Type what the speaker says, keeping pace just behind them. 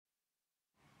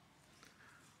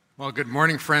Well, good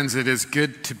morning, friends. It is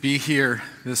good to be here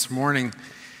this morning.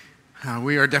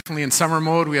 We are definitely in summer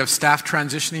mode. We have staff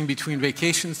transitioning between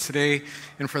vacations today,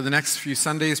 and for the next few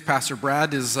Sundays, Pastor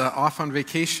Brad is off on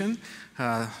vacation.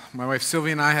 My wife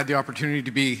Sylvia and I had the opportunity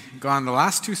to be gone the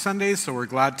last two Sundays, so we're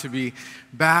glad to be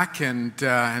back, and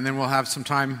then we'll have some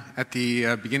time at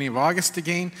the beginning of August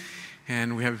again.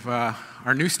 And we have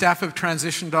our new staff have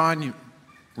transitioned on.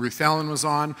 Ruth Ellen was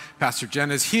on. Pastor Jen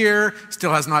is here.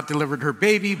 Still has not delivered her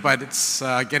baby, but it's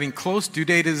getting close. Due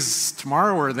date is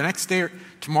tomorrow or the next day,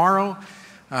 tomorrow.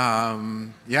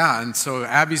 And so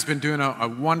Abby's been doing a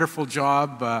wonderful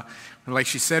job. Like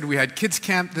she said, we had kids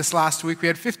camp this last week. We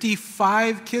had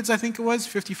 55 kids, I think it was,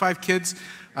 55 kids.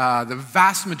 The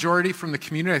vast majority from the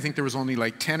community. I think there was only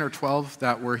like 10 or 12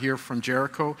 that were here from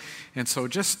Jericho. And so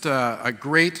just a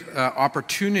great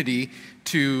opportunity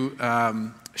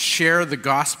to share the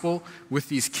gospel with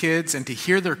these kids and to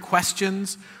hear their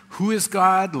questions. Who is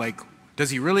God? Like, does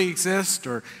he really exist?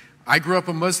 Or, I grew up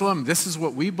a Muslim. This is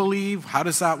what we believe. How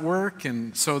does that work?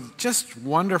 And so just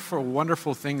wonderful,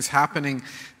 wonderful things happening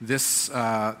this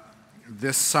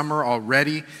summer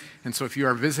already. And so if you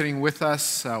are visiting with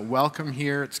us, welcome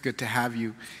here. It's good to have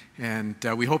you. And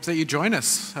we hope that you join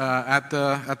us at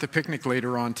the picnic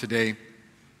later on today.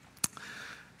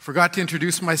 Forgot to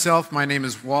introduce myself. My name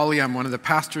is Wally. I'm one of the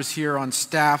pastors here on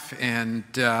staff, and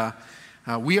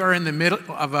we are in the middle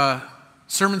of a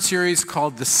sermon series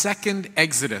called The Second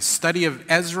Exodus, study of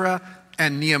Ezra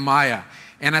and Nehemiah.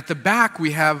 And at the back,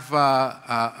 we have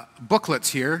booklets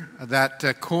here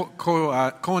that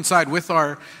coincide with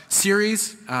our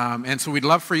series, and so we'd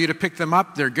love for you to pick them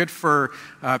up. They're good for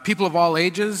people of all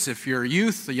ages. If you're a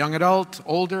youth, a young adult,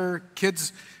 older,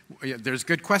 kids, there's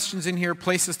good questions in here,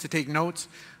 places to take notes.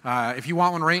 If you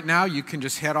want one right now, you can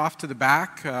just head off to the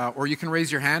back, or you can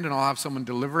raise your hand and I'll have someone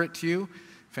deliver it to you.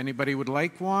 If anybody would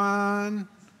like one,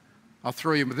 I'll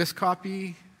throw you this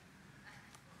copy.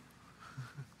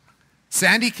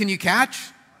 Sandy, can you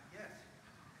catch? Yes.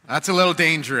 That's a little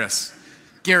dangerous.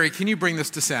 Gary, can you bring this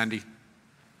to Sandy?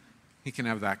 He can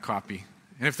have that copy.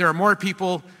 And if there are more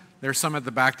people, there's some at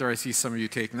the back there. I see some of you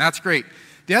taking. That's great.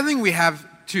 The other thing we have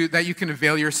that you can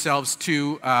avail yourselves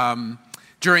to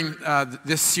during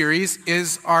this series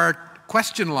is our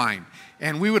question line.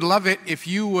 And we would love it if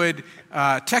you would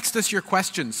text us your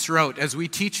questions throughout as we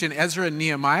teach in Ezra and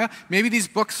Nehemiah. Maybe these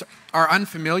books are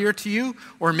unfamiliar to you,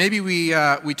 or maybe we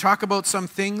talk about some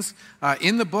things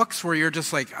in the books where you're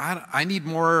just like, I need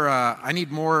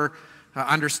more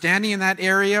understanding in that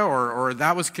area, or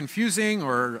that was confusing,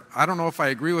 or I don't know if I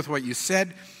agree with what you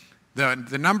said.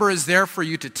 The number is there for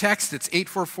you to text. It's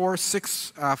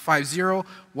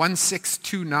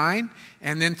 844-650-1629.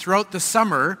 And then throughout the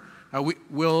summer,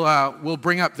 we'll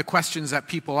bring up the questions that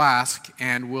people ask,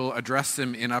 and we'll address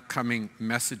them in upcoming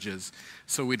messages.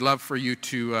 So we'd love for you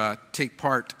to take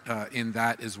part in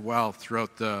that as well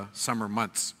throughout the summer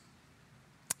months.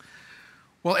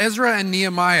 Well, Ezra and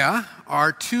Nehemiah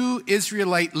are two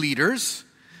Israelite leaders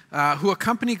who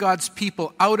accompany God's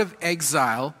people out of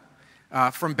exile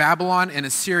from Babylon and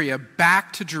Assyria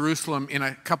back to Jerusalem in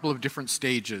a couple of different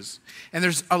stages. And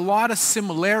there's a lot of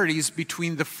similarities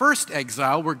between the first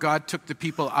exile, where God took the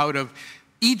people out of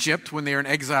Egypt when they were in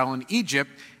exile in Egypt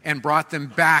and brought them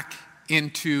back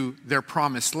into their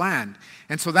promised land.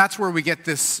 And so that's where we get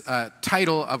this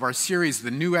title of our series,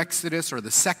 The New Exodus or The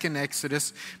Second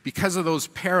Exodus, because of those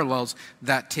parallels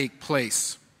that take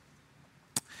place.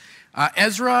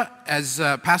 Ezra, as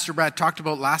Pastor Brad talked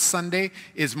about last Sunday,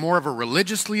 is more of a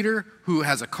religious leader who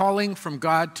has a calling from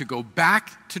God to go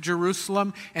back to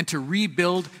Jerusalem and to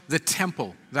rebuild the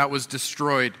temple that was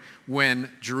destroyed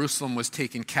when Jerusalem was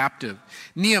taken captive.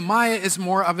 Nehemiah is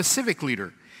more of a civic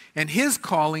leader, and his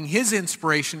calling, his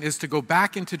inspiration is to go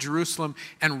back into Jerusalem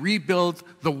and rebuild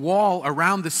the wall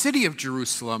around the city of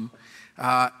Jerusalem.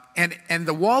 And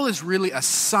the wall is really a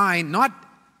sign, not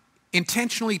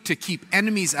intentionally to keep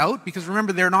enemies out, because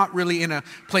remember, they're not really in a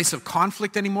place of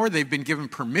conflict anymore. They've been given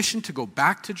permission to go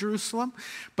back to Jerusalem.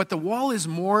 But the wall is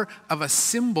more of a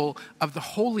symbol of the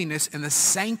holiness and the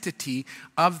sanctity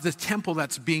of the temple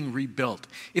that's being rebuilt.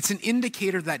 It's an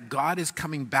indicator that God is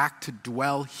coming back to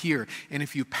dwell here. And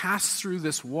if you pass through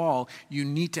this wall, you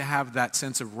need to have that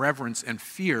sense of reverence and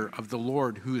fear of the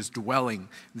Lord who is dwelling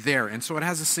there. And so it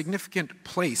has a significant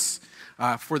place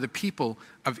for the people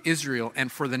of Israel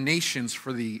and for the nations,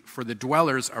 for the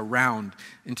dwellers around,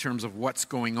 in terms of what's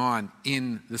going on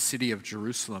in the city of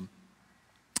Jerusalem.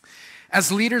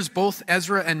 As leaders, both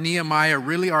Ezra and Nehemiah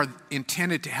really are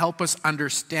intended to help us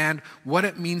understand what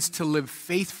it means to live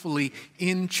faithfully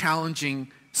in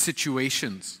challenging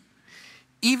situations.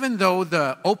 Even though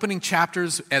the opening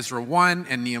chapters, Ezra 1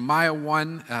 and Nehemiah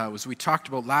 1, as we talked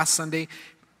about last Sunday,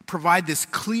 provide this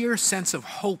clear sense of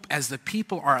hope as the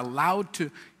people are allowed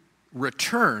to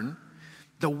return,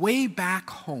 the way back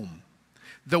home,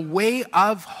 the way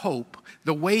of hope,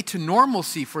 the way to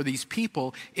normalcy for these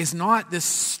people is not this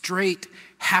straight,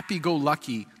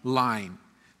 happy-go-lucky line.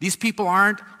 These people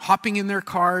aren't hopping in their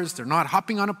cars, they're not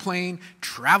hopping on a plane,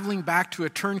 traveling back to a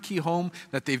turnkey home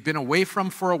that they've been away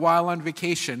from for a while on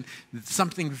vacation.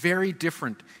 Something very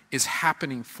different is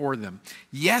happening for them.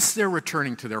 Yes, they're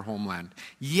returning to their homeland.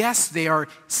 Yes, they are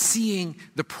seeing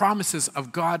the promises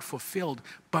of God fulfilled,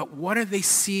 but what are they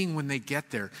seeing when they get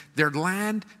there? Their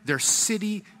land, their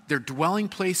city, their dwelling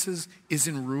places is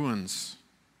in ruins.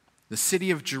 The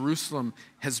city of Jerusalem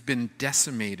has been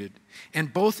decimated.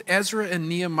 And both Ezra and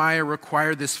Nehemiah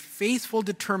require this faithful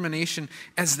determination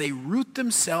as they root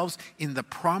themselves in the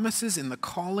promises, in the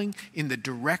calling, in the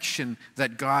direction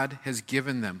that God has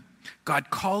given them. God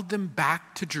called them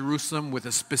back to Jerusalem with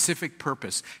a specific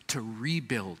purpose: to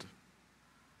rebuild,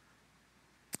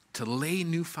 to lay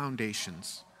new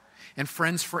foundations. And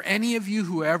friends, for any of you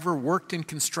who ever worked in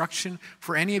construction,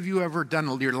 for any of you who ever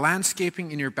done your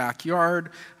landscaping in your backyard,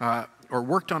 or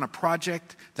worked on a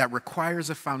project that requires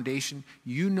a foundation,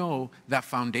 you know that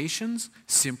foundations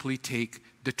simply take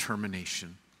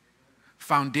determination.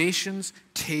 Foundations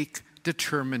take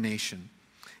determination.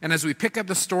 And as we pick up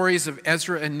the stories of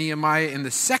Ezra and Nehemiah in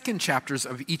the second chapters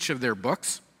of each of their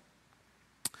books,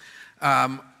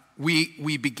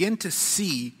 we begin to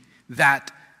see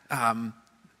that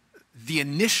the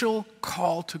initial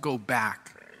call to go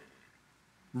back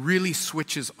really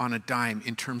switches on a dime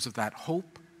in terms of that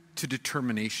hope to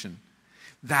determination.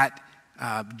 That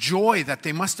joy that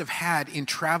they must have had in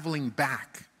traveling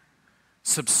back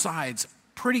subsides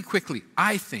pretty quickly,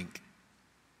 I think.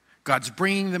 God's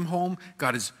bringing them home.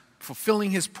 God is fulfilling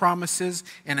his promises.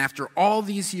 And after all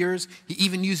these years,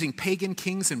 even using pagan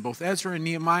kings in both Ezra and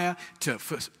Nehemiah to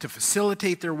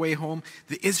facilitate their way home,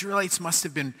 the Israelites must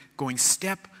have been going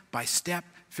step by step,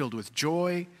 filled with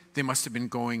joy. They must have been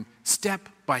going step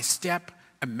by step,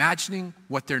 imagining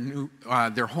what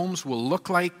their homes will look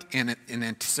like in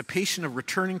anticipation of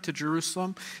returning to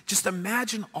Jerusalem. Just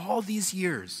imagine all these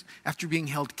years after being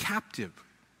held captive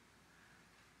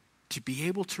to be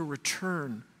able to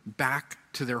return back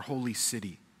to their holy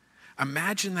city.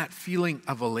 Imagine that feeling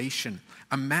of elation.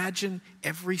 Imagine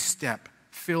every step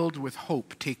filled with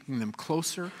hope, taking them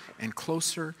closer and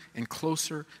closer and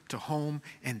closer to home.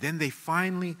 And then they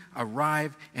finally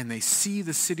arrive and they see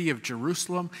the city of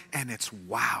Jerusalem, and it's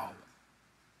wow.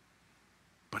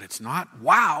 But it's not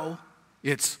wow,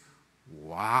 it's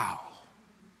wow.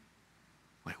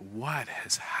 Like, what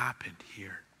has happened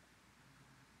here?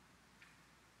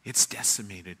 It's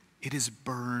decimated. It is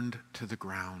burned to the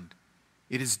ground.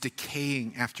 It is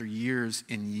decaying after years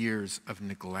and years of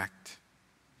neglect.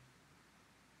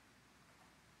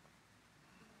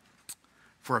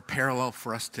 For a parallel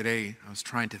for us today, I was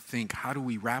trying to think, how do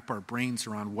we wrap our brains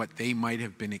around what they might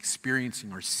have been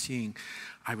experiencing or seeing?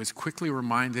 I was quickly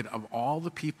reminded of all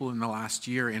the people in the last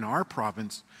year in our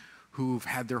province who've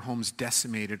had their homes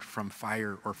decimated from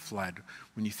fire or flood.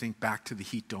 When you think back to the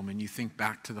heat dome and you think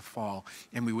back to the fall,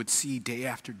 and we would see day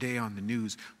after day on the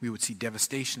news, we would see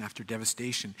devastation after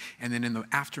devastation. And then in the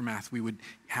aftermath, we would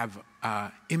have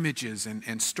images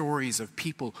and stories of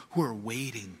people who are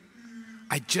waiting.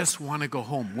 I just want to go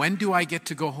home. When do I get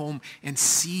to go home and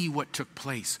see what took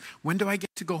place? When do I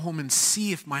get to go home and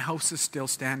see if my house is still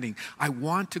standing? I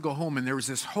want to go home. And there was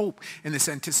this hope and this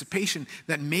anticipation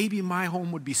that maybe my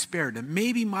home would be spared, and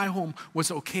maybe my home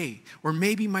was okay, or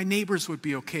maybe my neighbors would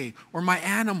be okay, or my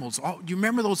animals. You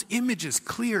remember those images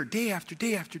clear day after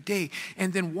day after day,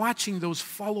 and then watching those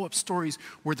follow-up stories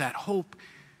where that hope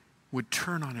would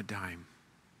turn on a dime,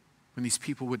 when these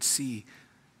people would see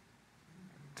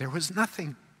there was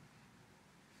nothing.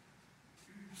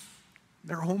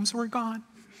 Their homes were gone.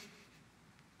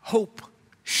 Hope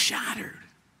shattered.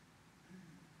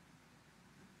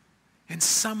 And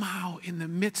somehow, in the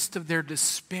midst of their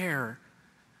despair,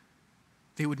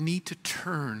 they would need to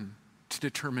turn to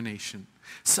determination.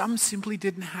 Some simply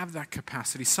didn't have that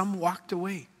capacity. Some walked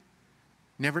away,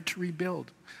 never to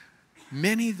rebuild.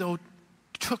 Many, though,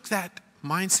 took that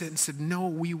mindset and said, no,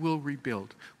 we will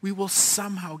rebuild. We will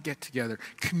somehow get together.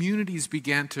 Communities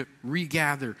began to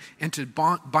regather and to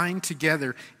bind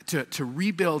together to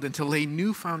rebuild and to lay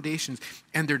new foundations.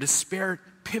 And their despair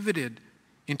pivoted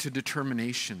into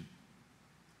determination.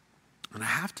 And I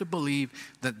have to believe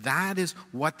that that is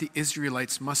what the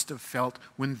Israelites must have felt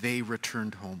when they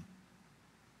returned home.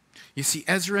 You see,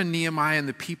 Ezra and Nehemiah and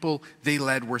the people they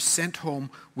led were sent home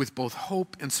with both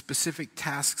hope and specific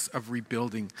tasks of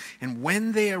rebuilding. And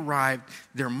when they arrived,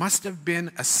 there must have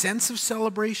been a sense of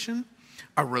celebration,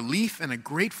 a relief and a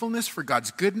gratefulness for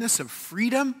God's goodness of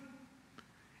freedom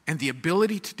and the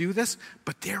ability to do this,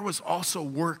 but there was also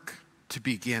work to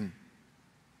begin.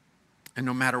 And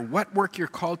no matter what work you're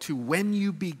called to, when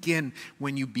you begin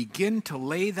to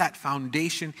lay that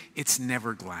foundation, it's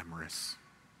never glamorous.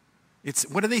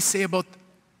 What do they say about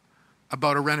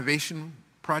a renovation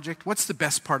project? What's the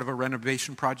best part of a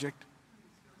renovation project?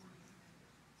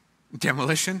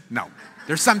 Demolition? No.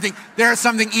 There's something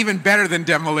even better than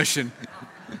demolition.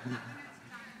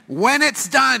 When it's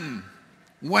done,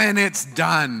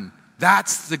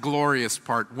 that's the glorious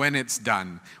part, when it's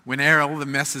done. When all the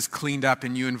mess is cleaned up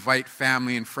and you invite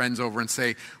family and friends over and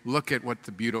say, look at what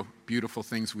the beautiful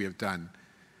things we have done.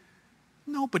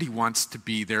 Nobody wants to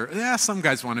be there. Yeah, some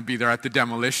guys want to be there at the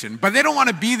demolition, but they don't want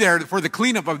to be there for the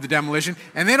cleanup of the demolition,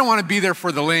 and they don't want to be there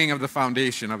for the laying of the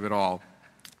foundation of it all.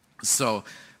 So,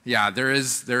 yeah, there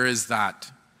is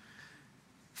that.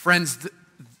 Friends,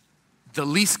 the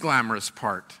least glamorous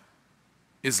part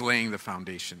is laying the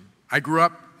foundation. I grew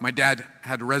up, my dad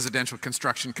had a residential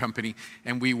construction company,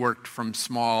 and we worked from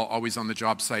small, always on the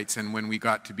job sites. And when we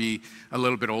got to be a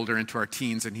little bit older into our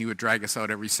teens, and he would drag us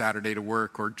out every Saturday to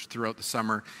work or throughout the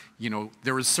summer,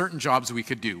 there was certain jobs we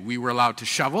could do. We were allowed to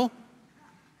shovel,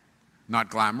 not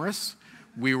glamorous.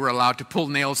 We were allowed to pull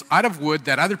nails out of wood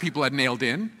that other people had nailed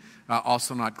in,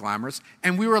 also not glamorous.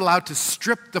 And we were allowed to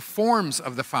strip the forms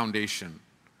of the foundation.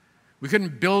 We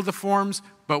couldn't build the forms,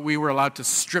 but we were allowed to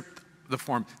strip the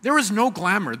form. There was no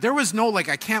glamour. There was no,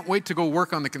 I can't wait to go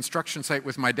work on the construction site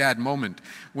with my dad moment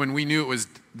when we knew it was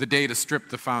the day to strip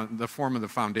the form of the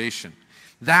foundation.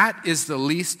 That is the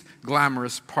least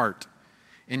glamorous part.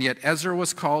 And yet Ezra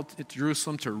was called to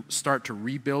Jerusalem to start to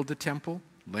rebuild the temple,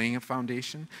 laying a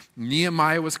foundation.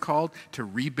 Nehemiah was called to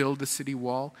rebuild the city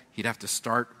wall. He'd have to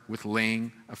start with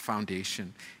laying a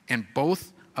foundation. And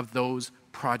both of those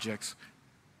projects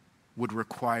would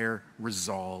require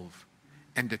resolve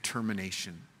and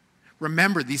determination.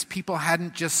 Remember, these people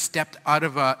hadn't just stepped out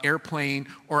of an airplane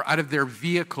or out of their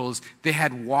vehicles. They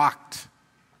had walked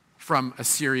from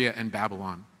Assyria and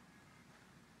Babylon.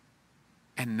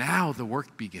 And now the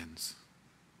work begins.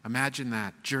 Imagine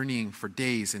that, journeying for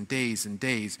days and days and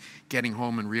days, getting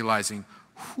home and realizing,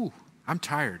 I'm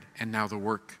tired, and now the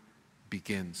work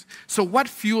begins. So what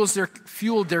fueled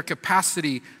their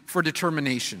capacity for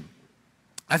determination?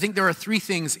 I think there are three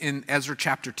things in Ezra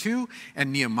chapter 2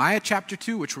 and Nehemiah chapter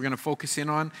 2, which we're going to focus in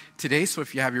on today. So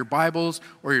if you have your Bibles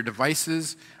or your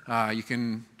devices,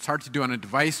 it's hard to do on a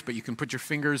device, but you can put your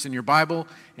fingers in your Bible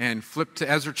and flip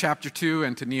to Ezra chapter 2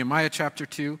 and to Nehemiah chapter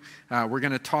 2. We're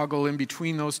going to toggle in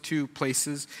between those two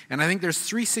places. And I think there's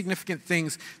three significant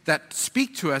things that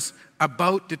speak to us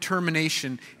about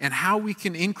determination and how we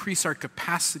can increase our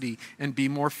capacity and be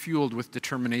more fueled with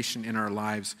determination in our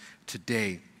lives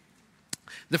today.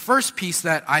 The first piece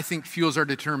that I think fuels our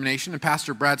determination, and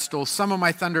Pastor Brad stole some of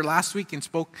my thunder last week and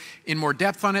spoke in more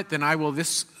depth on it than I will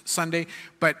this Sunday,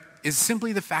 but is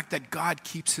simply the fact that God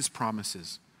keeps his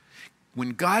promises. When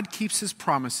God keeps his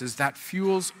promises, that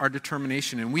fuels our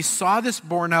determination. And we saw this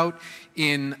borne out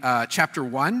in chapter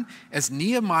 1 as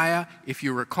Nehemiah, if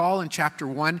you recall in chapter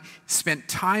 1, spent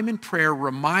time in prayer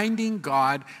reminding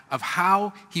God of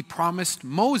how he promised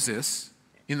Moses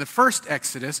in the first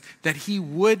Exodus that he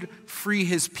would free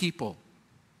his people.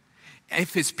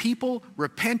 If his people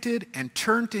repented and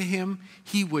turned to him,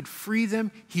 he would free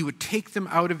them. He would take them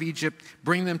out of Egypt,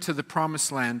 bring them to the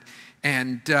promised land.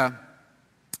 And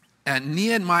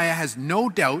Nehemiah has no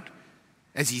doubt,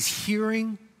 as he's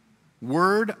hearing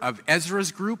word of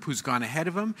Ezra's group who's gone ahead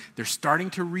of him, they're starting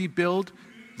to rebuild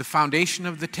the foundation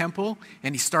of the temple,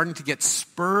 and he's starting to get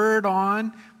spurred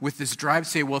on with this drive,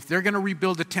 say, well, if they're going to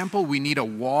rebuild the temple, we need a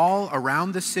wall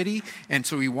around the city. And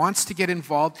so he wants to get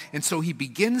involved. And so he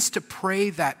begins to pray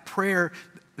that prayer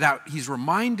that he's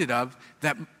reminded of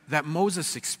that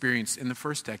Moses experienced in the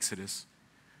first Exodus.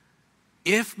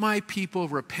 If my people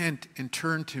repent and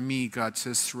turn to me, God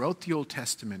says, throughout the Old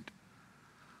Testament,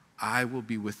 I will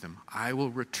be with them. I will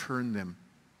return them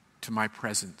to my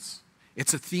presence.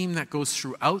 It's a theme that goes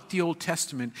throughout the Old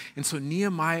Testament, and so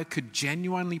Nehemiah could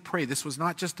genuinely pray. This was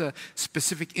not just a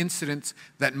specific incident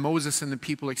that Moses and the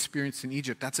people experienced in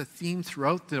Egypt. That's a theme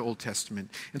throughout the Old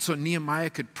Testament, and so Nehemiah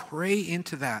could pray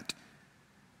into that.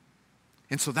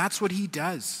 And so that's what he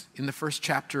does in the first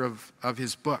chapter of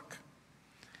his book.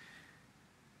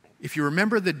 If you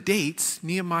remember the dates,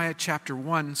 Nehemiah chapter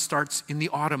 1 starts in the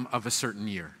autumn of a certain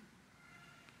year.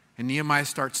 And Nehemiah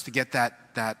starts to get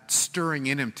that stirring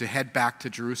in him to head back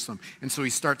to Jerusalem. And so he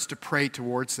starts to pray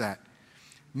towards that.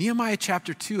 Nehemiah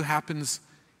chapter 2 happens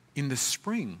in the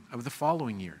spring of the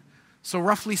following year. So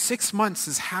roughly 6 months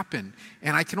has happened.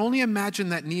 And I can only imagine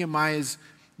that Nehemiah's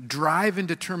drive and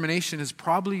determination has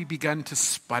probably begun to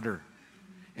sputter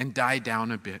and die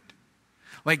down a bit.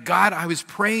 Like, God, I was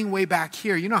praying way back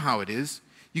here. You know how it is.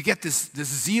 You get this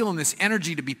zeal and this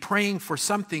energy to be praying for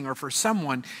something or for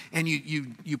someone, and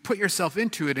you put yourself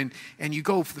into it, and you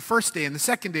go for the first day and the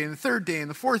second day and the third day and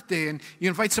the fourth day, and you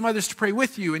invite some others to pray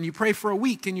with you, and you pray for a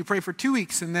week, and you pray for 2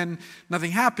 weeks, and then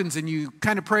nothing happens, and you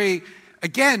kind of pray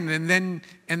again, and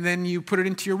then you put it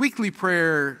into your weekly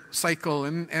prayer cycle,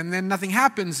 and then nothing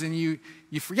happens, and you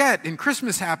forget, and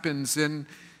Christmas happens, and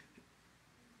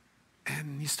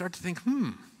you start to think,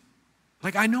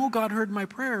 like, I know God heard my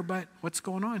prayer, but what's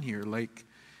going on here? Like,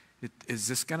 is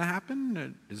this going to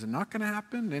happen? Is it not going to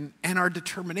happen? And our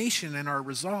determination and our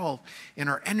resolve and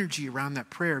our energy around that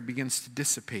prayer begins to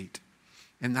dissipate.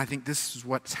 And I think this is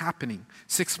what's happening.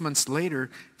 6 months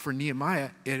later, for Nehemiah,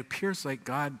 it appears like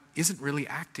God isn't really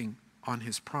acting on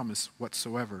his promise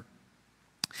whatsoever.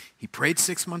 He prayed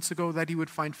 6 months ago that he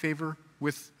would find favor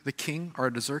with the king,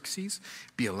 Artaxerxes,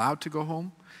 be allowed to go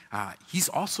home. He's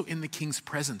also in the king's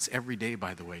presence every day,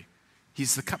 by the way.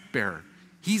 He's the cupbearer.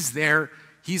 He's there.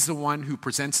 He's the one who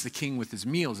presents the king with his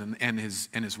meals and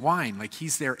his wine. Like,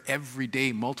 he's there every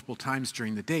day, multiple times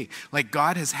during the day. Like,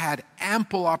 God has had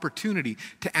ample opportunity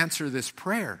to answer this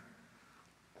prayer.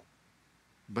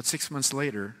 But 6 months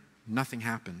later, nothing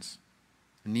happens.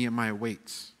 And Nehemiah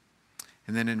waits.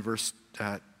 And then in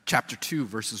chapter 2,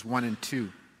 verses 1 and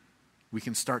 2, we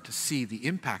can start to see the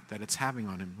impact that it's having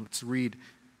on him. Let's read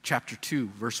chapter 2,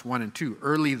 verse 1 and 2.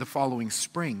 Early the following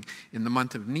spring, in the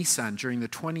month of Nisan, during the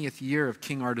 20th year of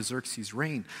King Artaxerxes'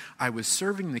 reign, I was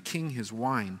serving the king his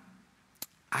wine.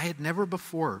 I had never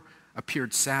before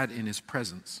appeared sad in his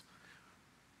presence.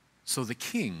 So the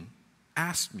king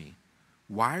asked me,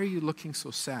 "Why are you looking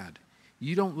so sad?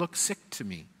 You don't look sick to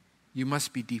me. You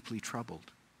must be deeply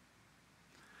troubled."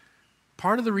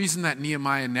 Part of the reason that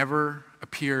Nehemiah never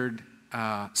appeared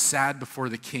sad before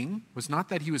the king was not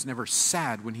that he was never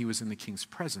sad when he was in the king's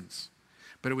presence,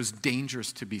 but it was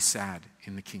dangerous to be sad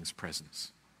in the king's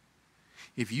presence.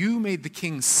 If you made the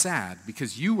king sad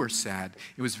because you were sad,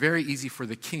 it was very easy for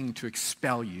the king to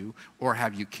expel you or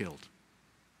have you killed.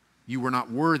 You were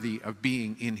not worthy of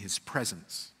being in his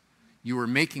presence. You were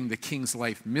making the king's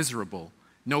life miserable.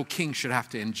 No king should have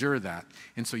to endure that.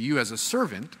 And so you, as a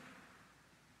servant,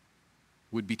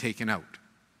 would be taken out.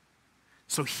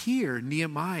 So here,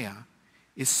 Nehemiah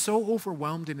is so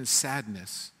overwhelmed in his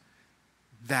sadness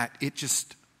that it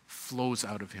just flows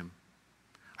out of him.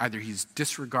 Either he's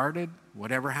disregarded,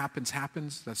 whatever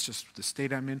happens, that's just the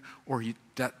state I'm in, or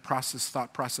that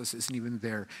thought process isn't even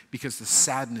there because the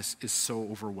sadness is so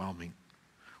overwhelming.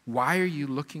 "Why are you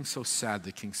looking so sad?"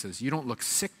 the king says. "You don't look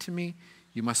sick to me.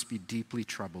 You must be deeply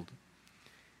troubled."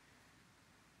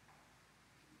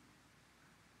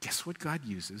 Guess what God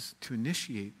uses to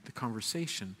initiate the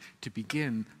conversation, to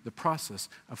begin the process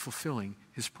of fulfilling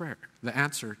his prayer, the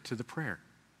answer to the prayer?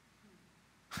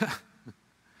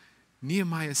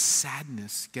 Nehemiah's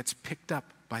sadness gets picked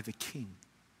up by the king.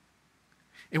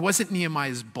 It wasn't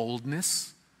Nehemiah's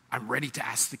boldness. I'm ready to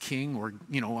ask the king, or,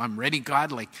 I'm ready,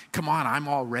 God, like, come on, I'm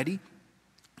all ready.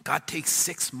 God takes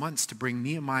 6 months to bring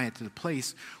Nehemiah to the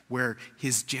place where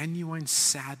his genuine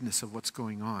sadness of what's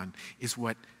going on is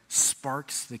what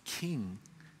sparks the king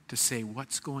to say,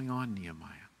 "What's going on,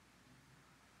 Nehemiah?"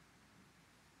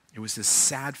 It was this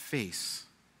sad face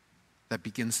that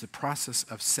begins the process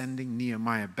of sending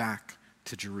Nehemiah back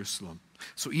to Jerusalem.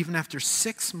 So even after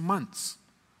 6 months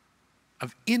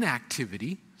of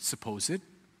inactivity, supposed,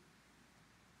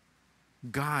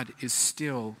 God is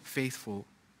still faithful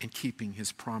in keeping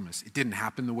his promise. It didn't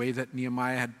happen the way that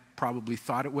Nehemiah had probably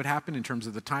thought it would happen in terms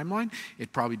of the timeline.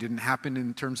 It probably didn't happen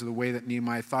in terms of the way that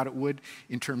Nehemiah thought it would,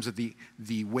 in terms of the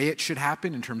way it should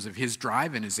happen, in terms of his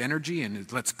drive and his energy and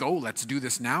his, let's go, let's do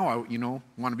this now. I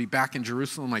want to be back in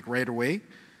Jerusalem like right away.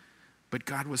 But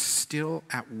God was still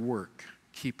at work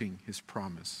keeping his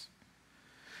promise.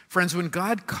 Friends, when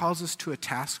God calls us to a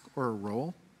task or a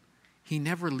role, he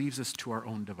never leaves us to our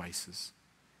own devices.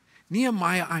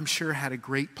 Nehemiah, I'm sure, had a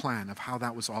great plan of how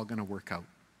that was all going to work out,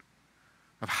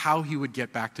 of how he would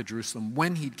get back to Jerusalem,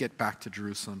 when he'd get back to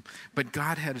Jerusalem. But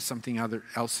God had something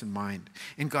else in mind.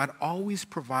 And God always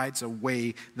provides a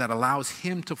way that allows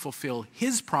him to fulfill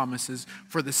his promises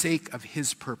for the sake of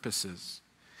his purposes.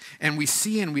 And we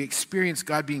see and we experience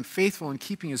God being faithful and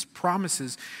keeping his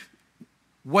promises.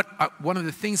 One of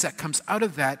the things that comes out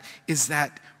of that is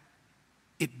that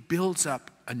it builds up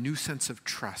a new sense of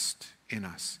trust in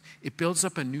us. It builds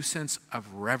up a new sense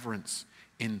of reverence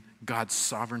in God's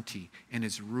sovereignty and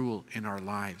his rule in our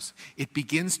lives. It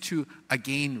begins to,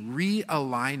 again,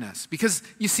 realign us. Because,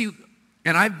 you see,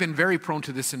 and I've been very prone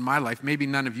to this in my life, maybe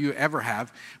none of you ever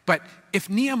have, but if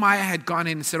Nehemiah had gone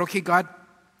in and said, okay, God,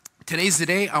 today's the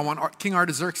day, I want King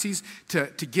Artaxerxes to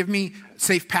give me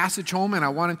safe passage home, and I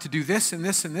want him to do this and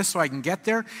this and this so I can get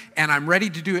there, and I'm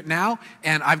ready to do it now,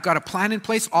 and I've got a plan in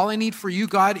place. All I need for you,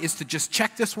 God, is to just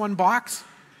check this one box.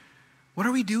 What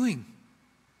are we doing?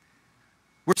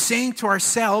 We're saying to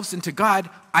ourselves and to God,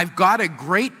 I've got a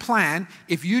great plan.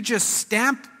 If you just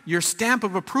stamp your stamp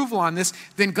of approval on this,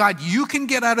 then God, you can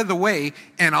get out of the way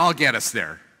and I'll get us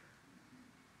there.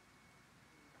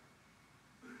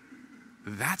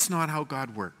 That's not how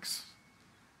God works.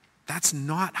 That's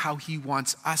not how he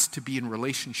wants us to be in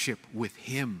relationship with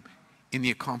him in the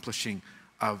accomplishing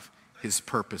of his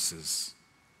purposes.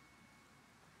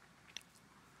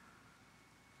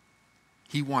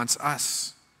 He wants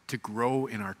us to grow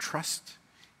in our trust,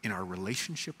 in our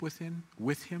relationship with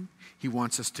him. He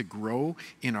wants us to grow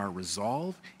in our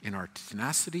resolve, in our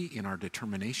tenacity, in our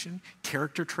determination,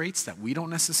 character traits that we don't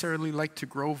necessarily like to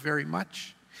grow very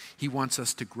much. He wants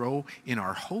us to grow in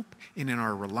our hope and in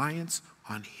our reliance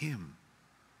on him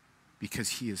because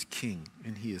he is king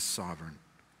and he is sovereign.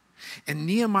 And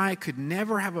Nehemiah could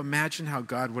never have imagined how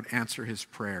God would answer his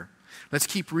prayer. Let's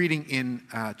keep reading in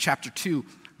chapter 2,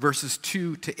 verses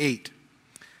 2 to 8.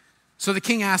 So the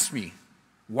king asked me,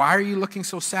 why are you looking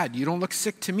so sad? You don't look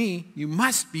sick to me. You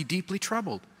must be deeply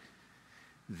troubled.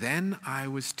 Then I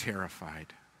was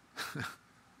terrified.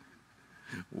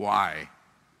 Why?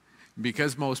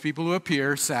 Because most people who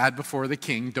appear sad before the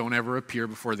king don't ever appear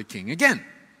before the king again.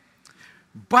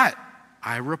 But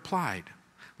I replied,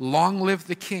 long live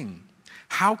the king.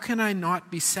 How can I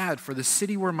not be sad? For the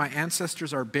city where my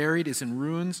ancestors are buried is in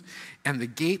ruins, and the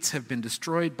gates have been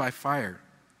destroyed by fire.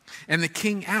 And the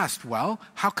king asked, well,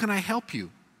 how can I help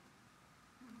you?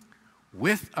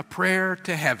 With a prayer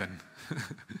to heaven.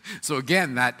 So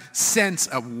again, that sense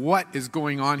of what is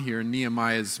going on here in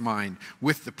Nehemiah's mind.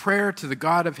 With the prayer to the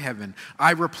God of heaven,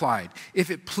 I replied, if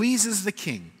it pleases the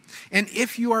king, and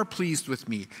if you are pleased with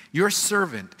me, your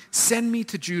servant, send me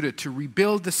to Judah to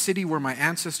rebuild the city where my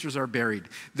ancestors are buried.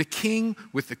 The king,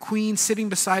 with the queen sitting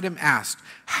beside him, asked,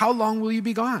 how long will you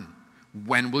be gone?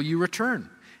 When will you return?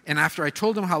 And after I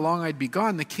told him how long I'd be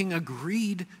gone, the king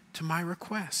agreed to my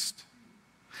request.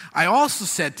 I also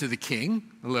said to the king,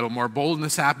 a little more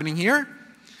boldness happening here,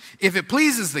 if it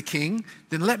pleases the king,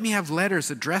 then let me have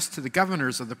letters addressed to the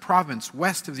governors of the province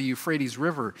west of the Euphrates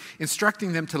River,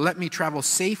 instructing them to let me travel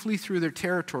safely through their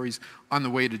territories on the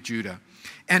way to Judah.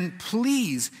 And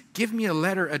please give me a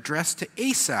letter addressed to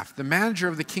Asaph, the manager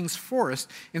of the king's forest,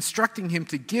 instructing him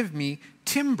to give me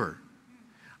timber.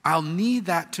 I'll need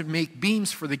that to make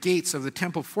beams for the gates of the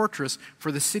temple fortress,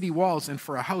 for the city walls, and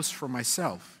for a house for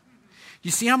myself.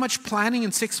 You see how much planning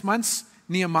in 6 months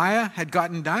Nehemiah had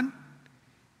gotten done?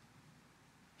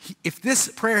 If this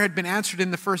prayer had been answered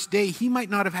in the first day, he might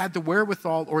not have had the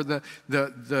wherewithal or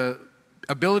the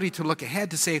ability to look ahead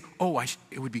to say,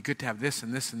 it would be good to have this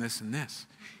and this and this and this.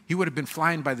 He would have been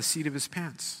flying by the seat of his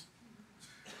pants.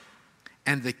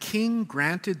 And the king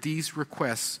granted these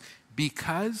requests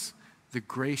because the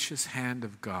gracious hand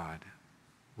of God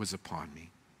was upon me.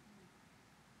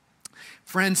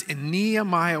 Friends, in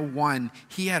Nehemiah 1,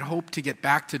 he had hoped to get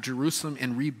back to Jerusalem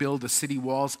and rebuild the city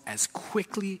walls as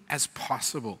quickly as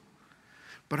possible.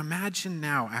 But imagine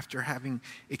now, after having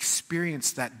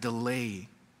experienced that delay,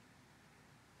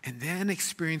 and then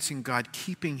experiencing God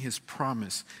keeping his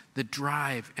promise, the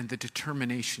drive and the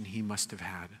determination he must have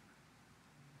had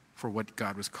for what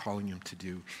God was calling him to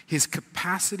do. His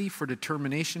capacity for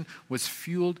determination was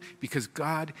fueled because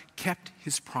God kept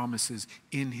his promises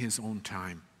in his own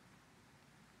time.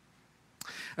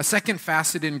 A second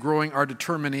facet in growing our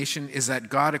determination is that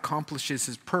God accomplishes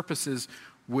his purposes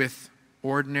with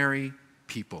ordinary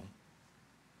people.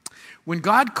 When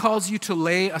God calls you to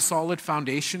lay a solid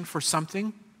foundation for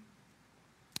something,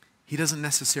 he doesn't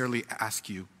necessarily ask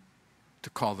you to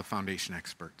call the foundation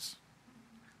experts.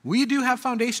 We do have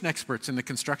foundation experts in the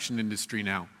construction industry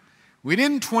now. We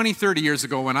didn't 20, 30 years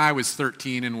ago when I was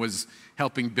 13 and was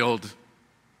helping build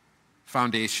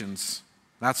foundations,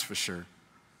 that's for sure.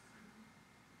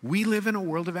 We live in a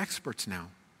world of experts now.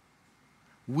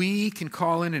 We can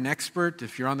call in an expert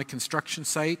if you're on the construction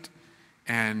site,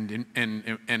 and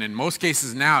in most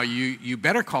cases now, you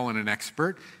better call in an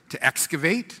expert to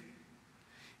excavate.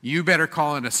 You better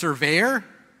call in a surveyor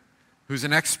Who's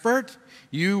an expert?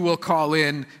 You will call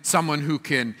in someone who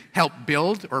can help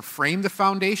build or frame the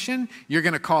foundation. You're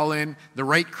going to call in the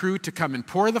right crew to come and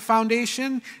pour the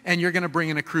foundation, and you're going to bring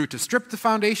in a crew to strip the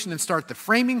foundation and start the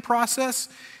framing process.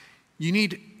 You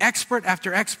need expert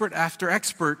after expert after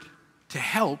expert to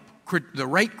help, the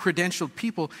right credentialed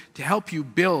people to help you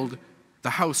build the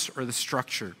house or the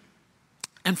structure.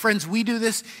 And friends, we do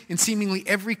this in seemingly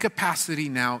every capacity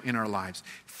now in our lives.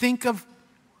 Think of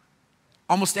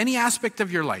almost any aspect of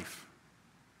your life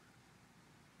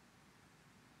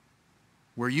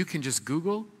where you can just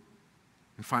Google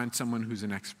and find someone who's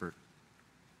an expert.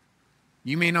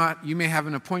 You may have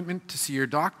an appointment to see your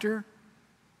doctor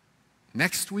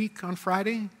next week on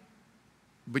Friday,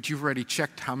 but you've already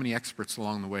checked how many experts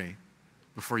along the way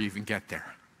before you even get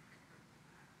there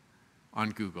on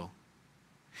Google.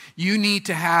 You need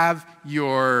to have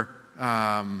your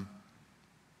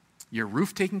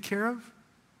roof taken care of.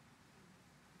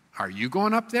 Are you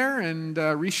going up there and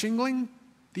re-shingling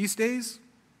these days?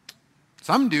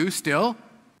 Some do still.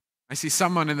 I see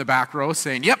someone in the back row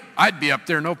saying, yep, I'd be up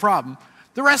there, no problem.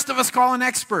 The rest of us call an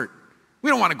expert.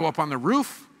 We don't want to go up on the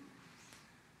roof.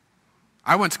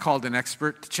 I once called an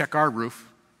expert to check our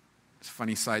roof. It's a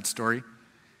funny side story.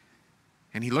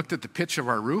 And he looked at the pitch of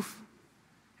our roof,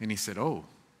 and he said, oh,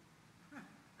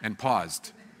 and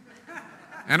paused.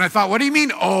 And I thought, what do you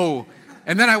mean, oh?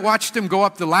 And then I watched him go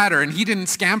up the ladder, and he didn't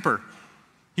scamper.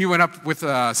 He went up with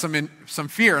some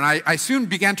fear, and I soon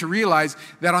began to realize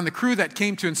that on the crew that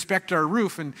came to inspect our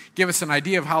roof and give us an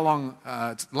idea of how long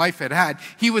life had,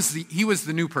 he was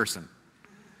the new person.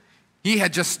 He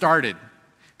had just started,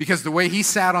 because the way he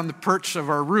sat on the perch of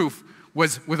our roof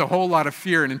was with a whole lot of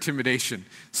fear and intimidation.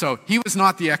 So he was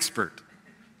not the expert,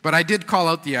 but I did call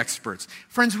out the experts.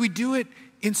 Friends, we do it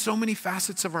in so many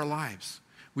facets of our lives.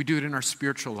 We do it in our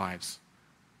spiritual lives,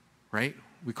 right?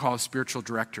 We call a spiritual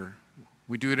director.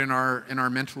 We do it in our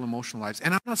mental, emotional lives.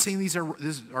 And I'm not saying these are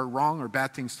wrong or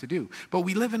bad things to do, but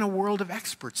we live in a world of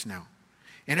experts now.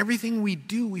 And everything we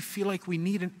do, we feel like we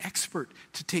need an expert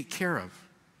to take care of.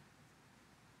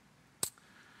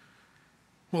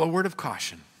 Well, a word of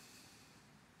caution.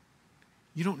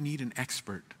 You don't need an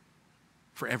expert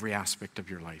for every aspect of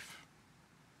your life.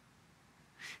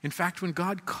 In fact, when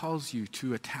God calls you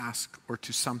to a task or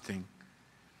to something,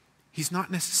 He's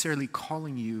not necessarily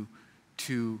calling you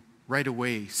to right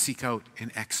away seek out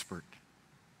an expert.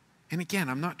 And again,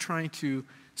 I'm not trying to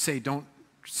say don't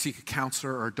seek a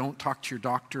counselor or don't talk to your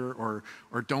doctor or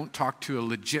don't talk to a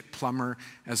legit plumber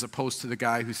as opposed to the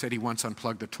guy who said he once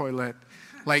unplugged the toilet.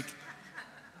 Like,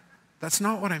 that's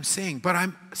not what I'm saying. But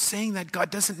I'm saying that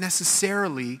God doesn't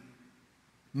necessarily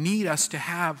need us to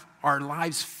have our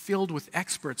lives filled with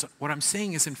experts. What I'm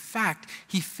saying is, in fact,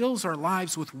 He fills our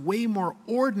lives with way more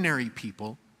ordinary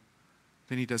people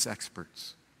than He does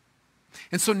experts.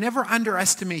 And so never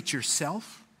underestimate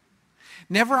yourself.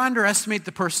 Never underestimate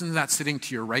the person that's sitting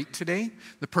to your right today,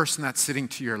 the person that's sitting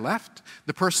to your left,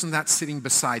 the person that's sitting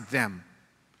beside them.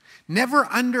 Never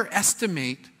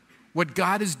underestimate what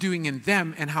God is doing in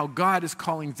them and how God is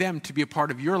calling them to be a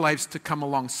part of your lives, to come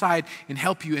alongside and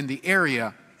help you in the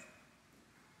area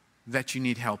that you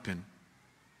need help in.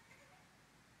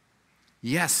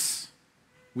 Yes,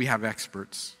 we have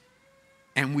experts.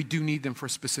 And we do need them for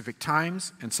specific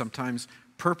times and sometimes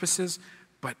purposes.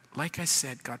 But like I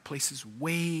said, God places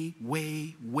way,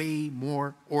 way, way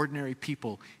more ordinary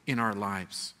people in our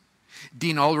lives.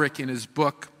 Dean Ulrich, in his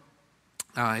book,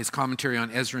 his commentary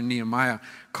on Ezra and Nehemiah,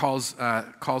 calls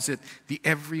it the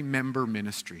every member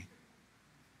ministry.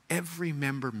 Every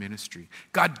member ministry.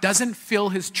 God doesn't fill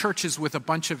His churches with a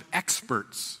bunch of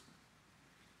experts.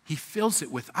 He fills it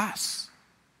with us,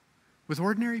 with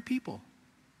ordinary people.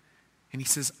 And He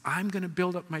says, I'm going to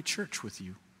build up my church with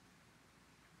you.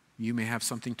 You may have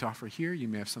something to offer here. You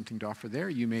may have something to offer there.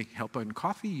 You may help out in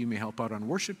coffee. You may help out on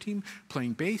worship team,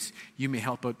 playing bass. You may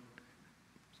help out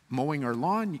mowing our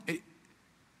lawn.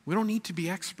 We don't need to be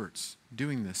experts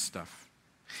doing this stuff.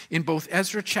 In both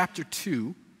Ezra chapter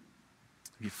 2,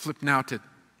 if you flip now to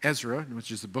Ezra,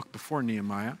 which is the book before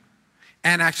Nehemiah,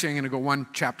 and actually I'm going to go one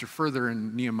chapter further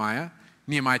in Nehemiah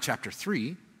chapter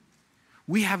 3,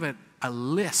 we have a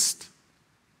list.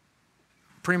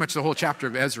 Pretty much the whole chapter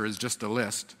of Ezra is just a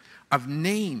list of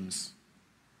names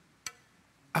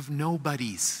of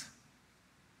nobodies.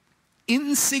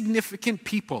 Insignificant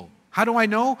people. How do I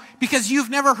know? Because you've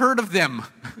never heard of them.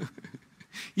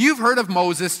 You've heard of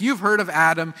Moses, you've heard of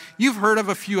Adam, you've heard of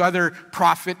a few other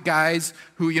prophet guys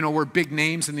who, were big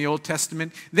names in the Old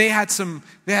Testament. They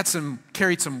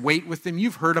carried some weight with them.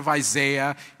 You've heard of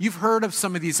Isaiah, you've heard of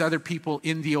some of these other people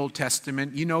in the Old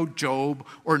Testament. You know Job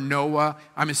or Noah.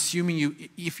 I'm assuming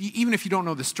even if you don't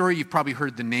know the story, you've probably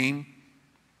heard the name.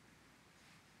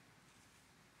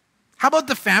 How about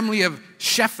the family of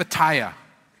Shephatiah?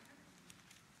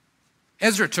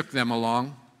 Ezra took them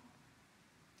along.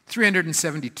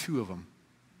 372 of them.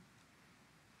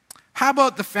 How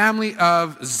about the family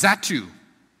of Zattu,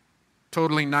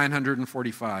 totaling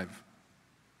 945?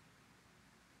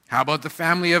 How about the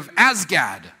family of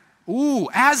Azgad? Ooh,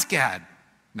 Azgad.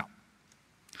 No.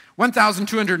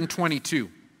 1,222.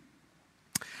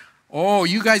 Oh,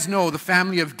 you guys know the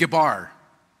family of Gebar.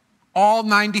 All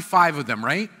 95 of them,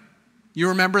 right? You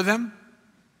remember them?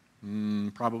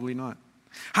 Probably not.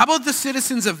 How about the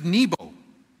citizens of Nebo?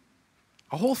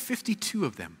 A whole 52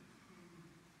 of them.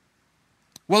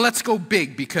 Well, let's go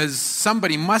big because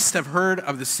somebody must have heard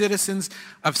of the citizens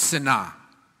of Sinai.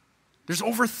 There's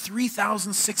over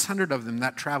 3,600 of them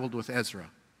that traveled with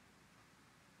Ezra.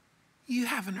 You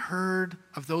haven't heard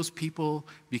of those people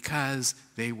because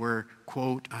they were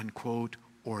quote unquote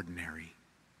ordinary.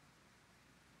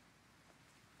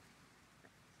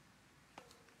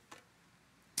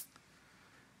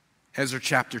 Ezra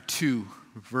chapter 2,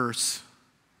 verse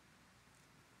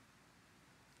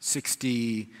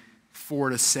 64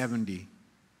 to 70.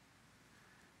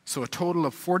 So a total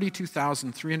of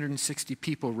 42,360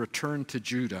 people returned to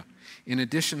Judah. In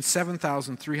addition,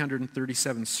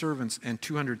 7,337 servants and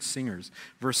 200 singers.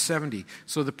 Verse 70.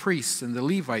 So the priests and the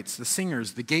Levites, the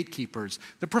singers, the gatekeepers,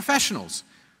 the professionals,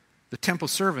 the temple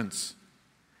servants,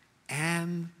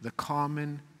 and the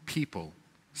common people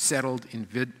settled in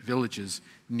villages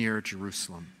near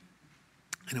Jerusalem.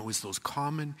 And it was those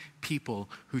common people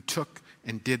who took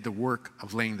and did the work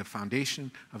of laying the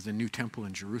foundation of the new temple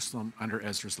in Jerusalem under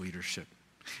Ezra's leadership.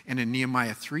 And in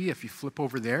Nehemiah 3, if you flip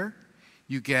over there,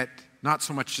 you get not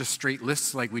so much just straight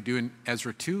lists like we do in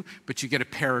Ezra 2, but you get a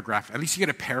paragraph. At least you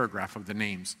get a paragraph of the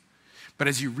names. But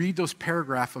as you read those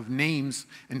paragraph of names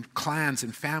and clans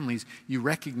and families, you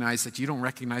recognize that you don't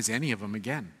recognize any of them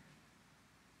again.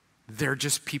 They're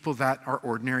just people that are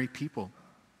ordinary people.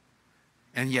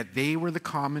 And yet they were the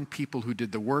common people who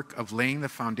did the work of laying the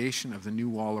foundation of the new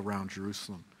wall around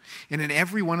Jerusalem. And in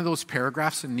every one of those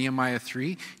paragraphs in Nehemiah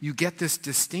 3, you get this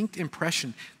distinct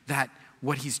impression that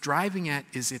what he's driving at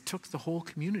is it took the whole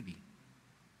community.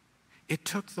 It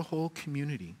took the whole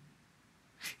community.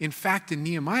 In fact, in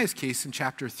Nehemiah's case in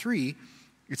chapter 3,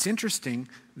 it's interesting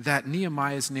that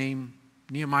Nehemiah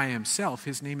himself,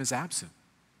 his name is absent.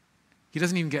 He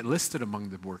doesn't even get listed among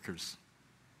the workers.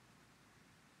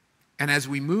 And as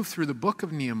we move through the book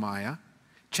of Nehemiah,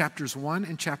 chapters 1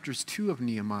 and chapters 2 of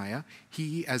Nehemiah,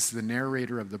 he, as the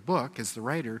narrator of the book, as the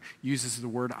writer, uses the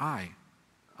word I.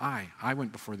 I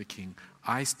went before the king.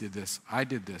 I did this.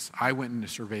 I went and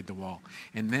surveyed the wall.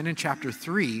 And then in chapter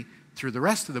 3, through the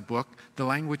rest of the book, the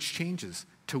language changes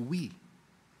to we.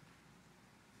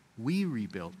 We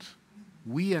rebuilt.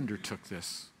 We undertook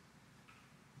this.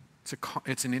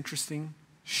 It's an interesting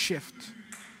shift.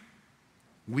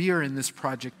 We are in this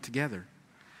project together.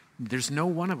 There's no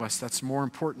one of us that's more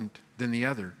important than the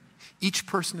other. Each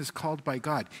person is called by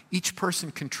God. Each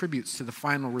person contributes to the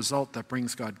final result that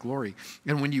brings God glory.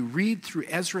 And when you read through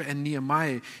Ezra and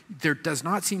Nehemiah, there does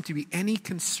not seem to be any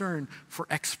concern for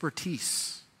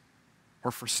expertise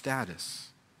or for status.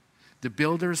 The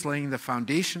builders laying the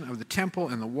foundation of the temple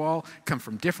and the wall come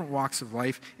from different walks of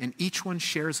life, and each one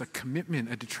shares a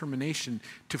commitment, a determination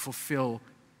to fulfill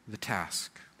the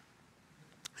task.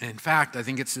 And in fact, I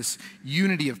think it's this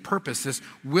unity of purpose, this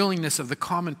willingness of the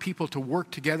common people to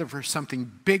work together for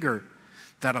something bigger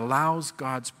that allows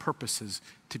God's purposes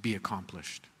to be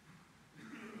accomplished.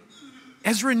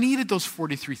 Ezra needed those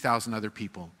 43,000 other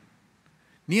people.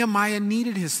 Nehemiah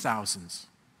needed his thousands.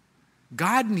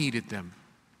 God needed them.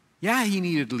 Yeah, he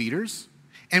needed leaders.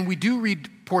 And we do read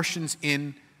portions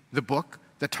in the book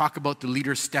that talk about the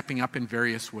leaders stepping up in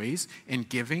various ways and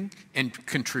giving and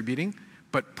contributing.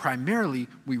 But primarily,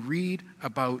 we read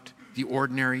about the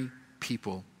ordinary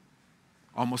people.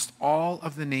 Almost all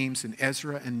of the names in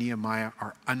Ezra and Nehemiah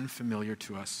are unfamiliar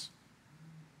to us.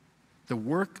 The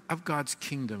work of God's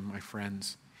kingdom, my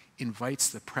friends, invites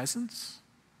the presence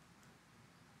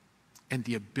and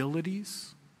the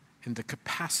abilities and the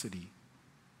capacity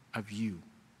of you,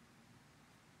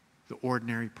 the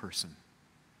ordinary person.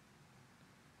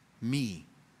 Me,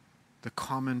 the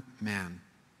common man.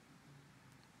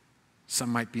 Some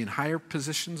might be in higher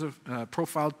positions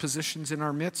profiled positions in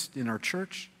our midst, in our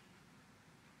church.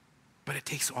 But it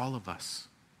takes all of us.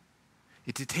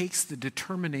 It takes the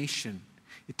determination.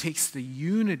 It takes the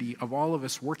unity of all of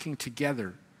us working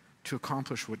together to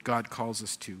accomplish what God calls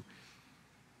us to,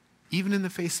 even in the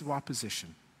face of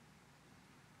opposition.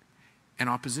 And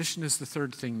opposition is the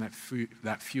third thing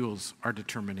that fuels our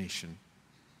determination.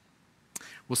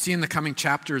 We'll see in the coming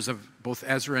chapters of both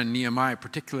Ezra and Nehemiah,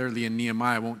 particularly in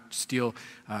Nehemiah. I won't steal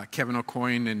Kevin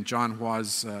O'Coin and John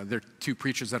Hua's, they're two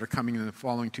preachers that are coming in the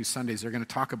following 2 Sundays. They're going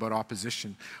to talk about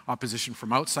opposition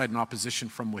from outside and opposition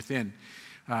from within.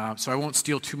 So I won't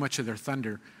steal too much of their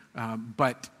thunder.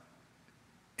 But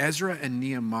Ezra and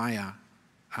Nehemiah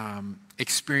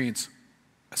experience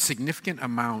a significant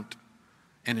amount,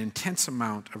 an intense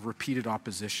amount of repeated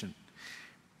opposition.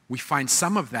 We find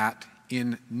some of that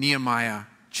in Nehemiah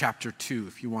chapter 2,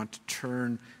 if you want to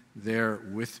turn there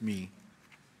with me.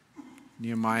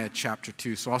 Nehemiah chapter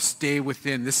 2. So I'll stay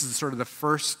within. This is sort of the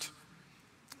first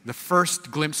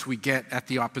glimpse we get at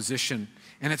the opposition.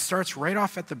 And it starts right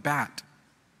off at the bat.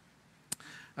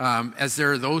 As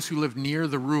there are those who live near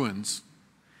the ruins,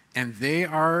 and they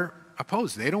are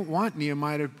opposed. They don't want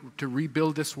Nehemiah to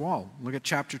rebuild this wall. Look at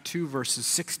chapter 2, verses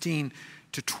 16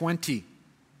 to 20.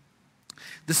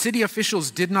 The city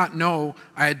officials did not know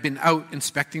I had been out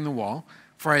inspecting the wall,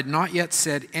 for I had not yet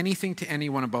said anything to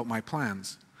anyone about my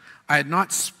plans. I had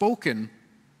not spoken,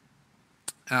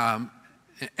 and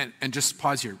just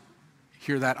pause here.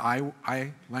 Hear that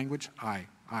I language? I.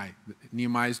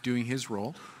 Nehemiah is doing his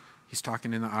role. He's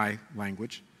talking in the I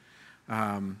language.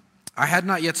 I had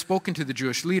not yet spoken to the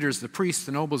Jewish leaders, the priests,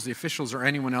 the nobles, the officials, or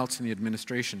anyone else in the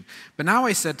administration. But now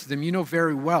I said to them, you know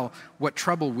very well what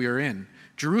trouble we are in.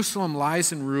 Jerusalem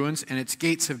lies in ruins, and its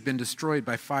gates have been destroyed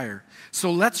by fire.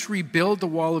 So let's rebuild the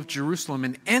wall of Jerusalem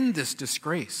and end this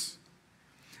disgrace.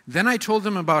 Then I told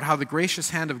them about how the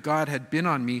gracious hand of God had been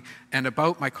on me and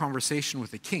about my conversation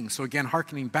with the king. So again,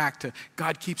 hearkening back to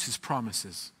God keeps his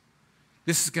promises.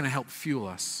 This is going to help fuel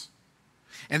us.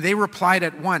 And they replied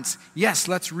at once, yes,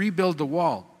 let's rebuild the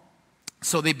wall.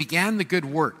 So they began the good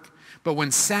work. But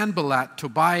when Sanballat,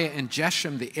 Tobiah, and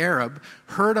Geshem the Arab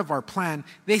heard of our plan,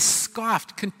 they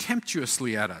scoffed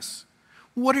contemptuously at us.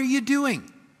 What are you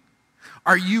doing?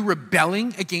 Are you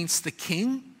rebelling against the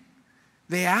king?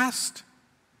 They asked.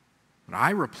 But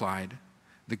I replied,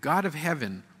 the God of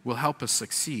heaven will help us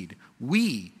succeed.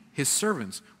 We, his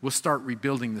servants, will start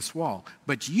rebuilding this wall.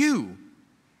 But you,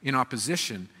 in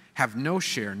opposition, have no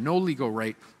share, no legal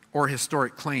right, or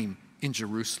historic claim in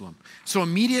Jerusalem. So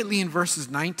immediately in verses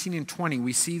 19 and 20,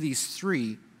 we see these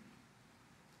three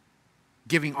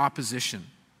giving opposition.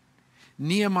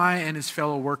 Nehemiah and his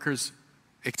fellow workers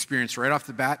experience right off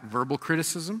the bat verbal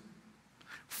criticism,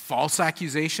 false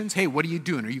accusations. Hey, what are you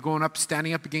doing? Are you going up,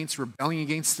 standing up against, rebelling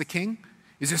against the king?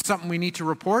 Is this something we need to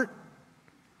report?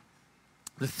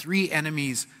 The three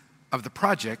enemies of the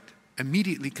project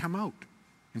immediately come out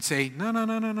and say,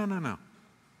 no.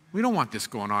 We don't want this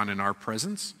going on in our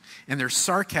presence. And their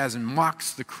sarcasm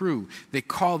mocks the crew. They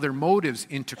call their motives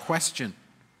into question.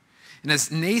 And as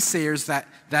naysayers,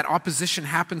 that opposition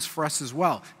happens for us as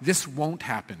well. This won't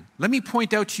happen. Let me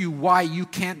point out to you why you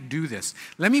can't do this.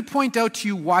 Let me point out to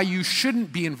you why you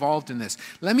shouldn't be involved in this.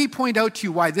 Let me point out to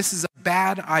you why this is a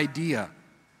bad idea.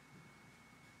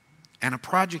 And a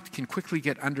project can quickly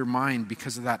get undermined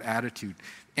because of that attitude.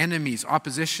 Enemies,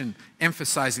 opposition,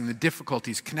 emphasizing the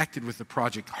difficulties connected with the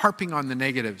project, harping on the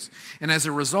negatives. And as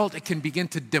a result, it can begin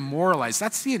to demoralize.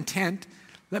 That's the intent.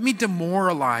 Let me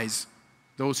demoralize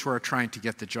those who are trying to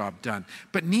get the job done.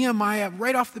 But Nehemiah,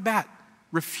 right off the bat,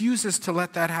 refuses to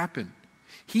let that happen.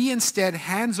 He instead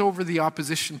hands over the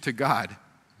opposition to God.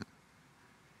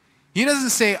 He doesn't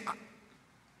say,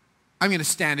 I'm going to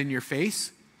stand in your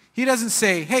face. He doesn't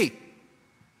say, hey,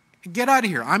 get out of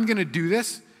here. I'm going to do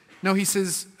this. No, he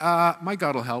says, my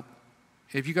God will help.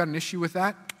 If you got an issue with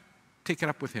that, take it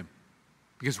up with him.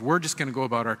 Because we're just going to go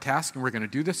about our task and we're going to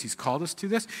do this. He's called us to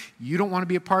this. You don't want to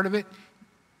be a part of it?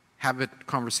 Have a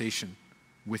conversation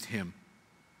with him.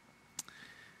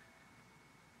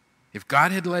 If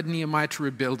God had led Nehemiah to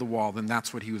rebuild the wall, then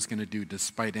that's what he was going to do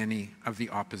despite any of the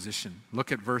opposition.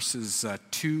 Look at verses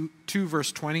 2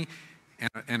 verse 20,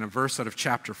 and a verse out of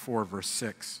chapter 4, verse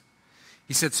 6.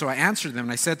 He said, so I answered them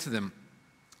and I said to them,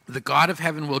 the God of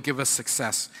heaven will give us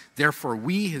success. Therefore,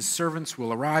 we, his servants,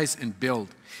 will arise and build.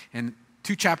 And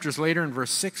 2 chapters later in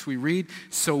verse 6, we read,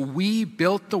 so we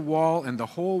built the wall, and the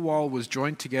whole wall was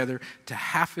joined together to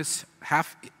half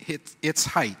its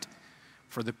height,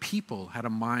 for the people had a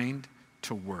mind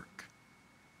to work.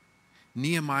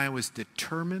 Nehemiah was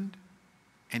determined,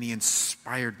 and he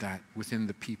inspired that within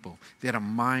the people. They had a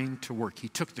mind to work. He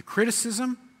took the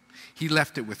criticism, he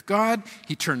left it with God.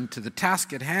 He turned to the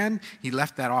task at hand. He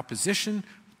left that opposition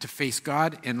to face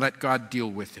God and let God deal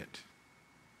with it.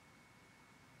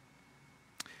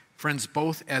 Friends,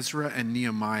 both Ezra and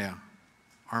Nehemiah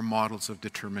are models of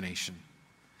determination.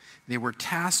 They were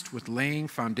tasked with laying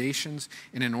foundations,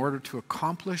 and in order to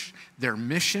accomplish their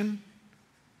mission,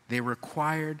 they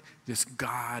required this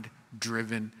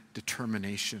God-driven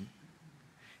determination.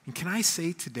 And can I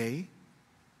say today,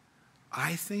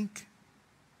 I think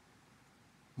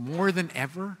more than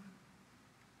ever,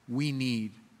 we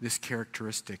need this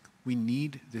characteristic. We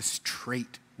need this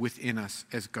trait within us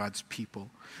as God's people.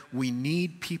 We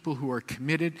need people who are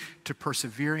committed to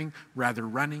persevering rather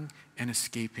running and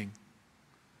escaping.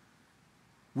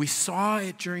 We saw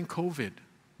it during COVID.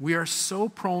 We are so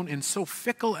prone and so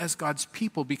fickle as God's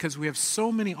people because we have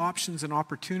so many options and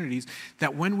opportunities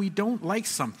that when we don't like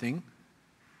something,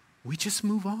 we just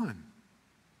move on.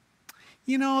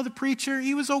 You know, the preacher,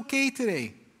 he was okay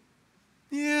today.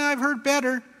 Yeah, I've heard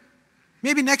better.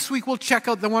 Maybe next week we'll check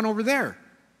out the one over there.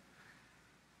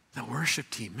 The worship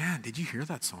team, man, did you hear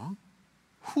that song?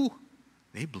 Whew,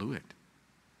 they blew it.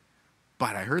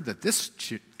 But I heard that this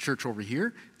church over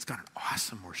here, it's got an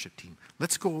awesome worship team.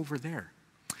 Let's go over there.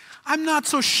 I'm not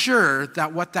so sure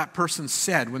that what that person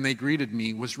said when they greeted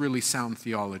me was really sound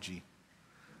theology.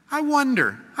 I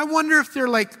wonder if they're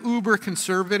like uber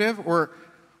conservative or,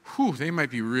 they might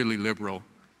be really liberal.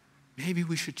 Maybe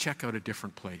we should check out a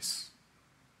different place.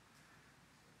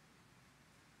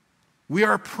 We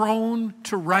are prone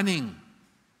to running.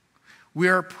 We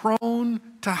are prone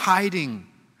to hiding.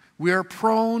 We are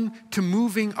prone to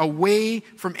moving away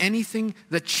from anything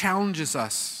that challenges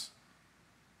us.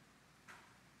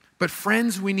 But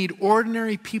friends, we need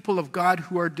ordinary people of God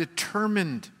who are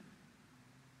determined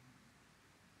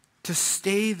to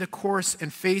stay the course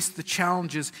and face the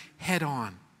challenges head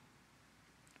on.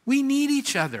 We need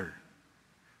each other.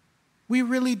 We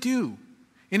really do.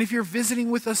 And if you're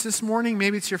visiting with us this morning,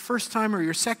 maybe it's your first time or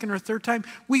your second or third time,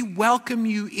 we welcome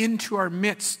you into our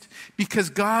midst because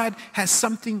God has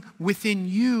something within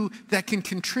you that can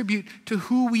contribute to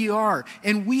who we are.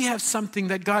 And we have something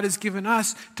that God has given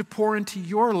us to pour into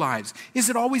your lives. Is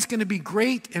it always going to be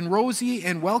great and rosy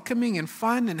and welcoming and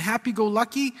fun and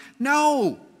happy-go-lucky?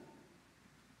 No.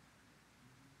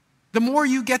 The more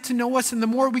you get to know us and the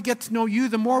more we get to know you,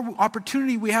 the more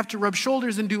opportunity we have to rub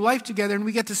shoulders and do life together, and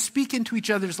we get to speak into each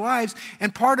other's lives,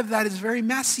 and part of that is very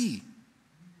messy.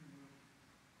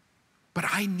 But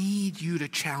I need you to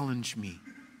challenge me.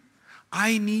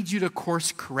 I need you to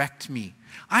course correct me.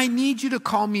 I need you to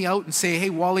call me out and say, hey,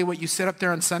 Wally, what you said up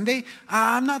there on Sunday,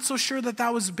 I'm not so sure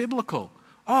that was biblical.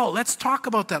 Oh, let's talk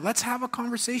about that. Let's have a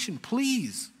conversation,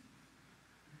 please.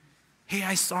 Hey,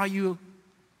 I saw you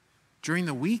during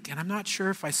the week, and I'm not sure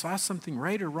if I saw something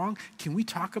right or wrong. Can we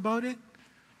talk about it?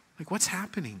 Like, what's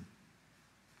happening?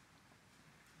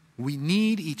 We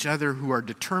need each other who are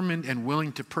determined and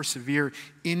willing to persevere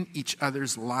in each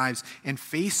other's lives and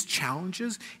face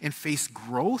challenges and face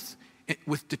growth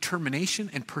with determination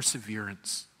and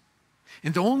perseverance.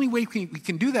 And the only way we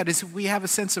can do that is if we have a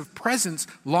sense of presence,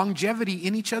 longevity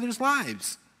in each other's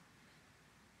lives.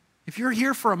 If you're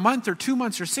here for a month or 2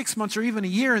 months or 6 months or even a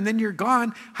year and then you're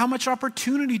gone, how much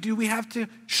opportunity do we have to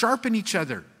sharpen each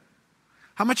other?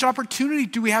 How much opportunity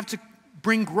do we have to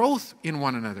bring growth in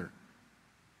one another?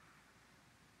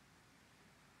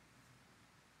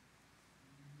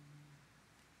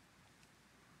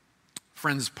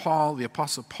 Friends, the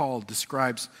Apostle Paul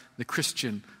describes the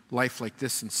Christian life like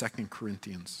this in 2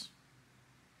 Corinthians.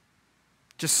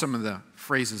 Just some of the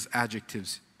phrases,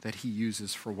 adjectives that he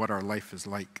uses for what our life is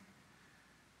like.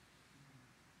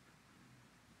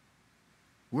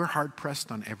 We're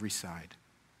hard-pressed on every side.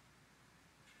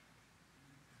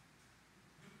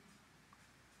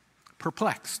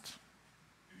 Perplexed,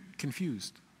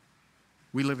 confused.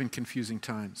 We live in confusing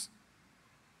times.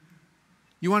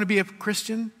 You want to be a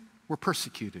Christian? We're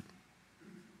persecuted.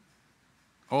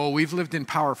 Oh, we've lived in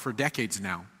power for decades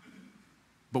now,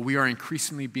 but we are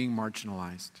increasingly being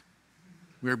marginalized.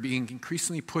 We are being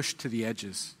increasingly pushed to the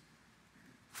edges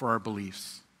for our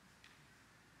beliefs.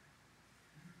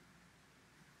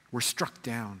 We're struck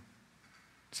down.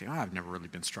 Say, I've never really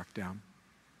been struck down.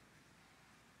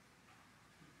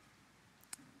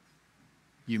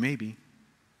 You may be.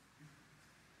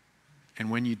 And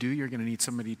when you do, you're going to need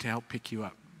somebody to help pick you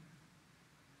up.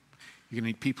 You're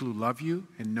going to need people who love you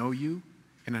and know you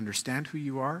and understand who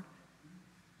you are,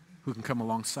 who can come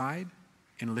alongside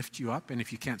and lift you up. And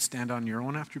if you can't stand on your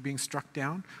own after being struck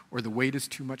down or the weight is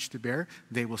too much to bear,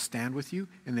 they will stand with you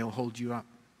and they'll hold you up.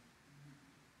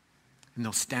 And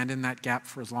they'll stand in that gap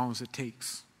for as long as it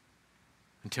takes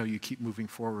until you keep moving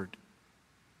forward.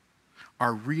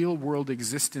 Our real world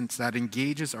existence that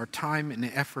engages our time and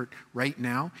effort right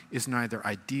now is neither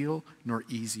ideal nor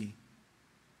easy.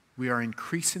 We are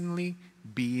increasingly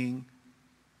being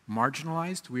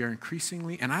marginalized. We are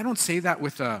increasingly, and I don't say that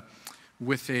with a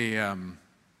I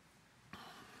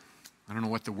don't know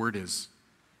what the word is.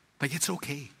 Like, it's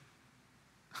okay.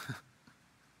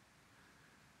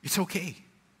 It's okay.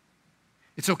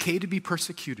 It's okay to be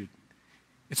persecuted.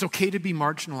 It's okay to be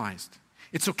marginalized.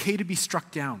 It's okay to be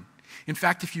struck down. In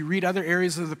fact, if you read other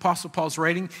areas of the Apostle Paul's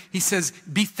writing, he says,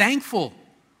 be thankful.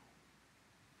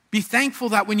 Be thankful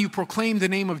that when you proclaim the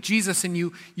name of Jesus and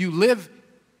you live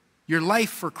your life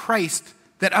for Christ,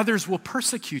 that others will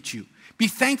persecute you. Be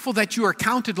thankful that you are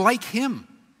counted like him.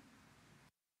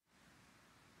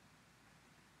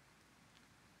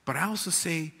 But I also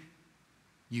say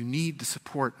you need the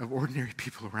support of ordinary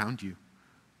people around you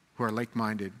who are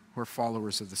like-minded, who are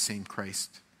followers of the same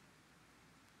Christ.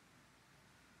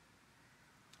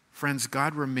 Friends,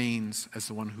 God remains as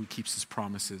the one who keeps his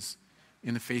promises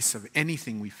in the face of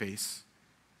anything we face,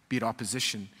 be it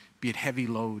opposition, be it heavy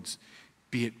loads,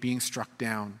 be it being struck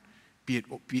down, be it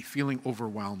feeling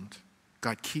overwhelmed.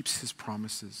 God keeps his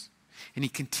promises, and he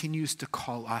continues to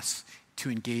call us to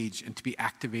engage and to be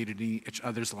activated in each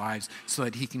other's lives so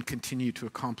that he can continue to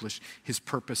accomplish his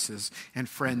purposes. And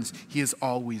friends, he is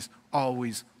always,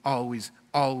 always, always,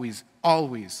 always,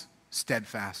 always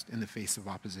steadfast in the face of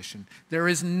opposition. There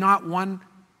is not one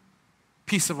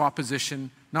piece of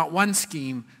opposition, not one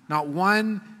scheme, not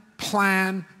one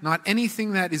plan, not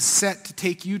anything that is set to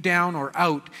take you down or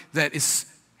out that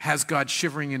has God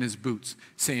shivering in his boots,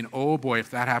 saying, oh boy, if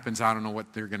that happens, I don't know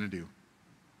what they're going to do.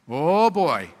 Oh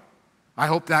boy, I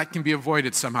hope that can be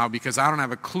avoided somehow because I don't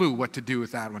have a clue what to do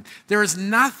with that one. There is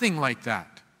nothing like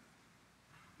that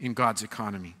in God's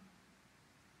economy.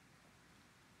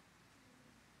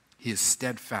 He is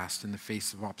steadfast in the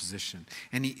face of opposition.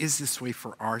 And he is this way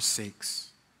for our sakes.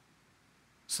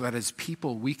 So that as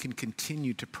people, we can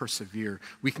continue to persevere.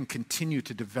 We can continue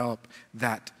to develop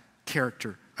that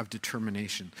character of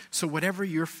determination. So whatever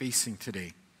you're facing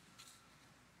today,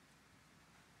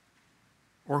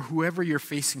 or whoever you're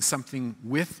facing something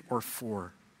with or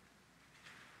for,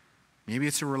 maybe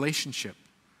it's a relationship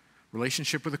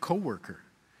with a coworker.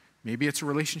 Maybe it's a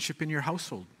relationship in your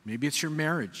household. Maybe it's your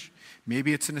marriage.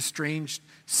 Maybe it's an estranged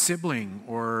sibling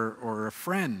or a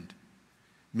friend.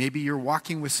 Maybe you're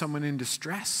walking with someone in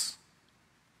distress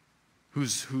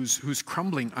who's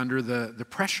crumbling under the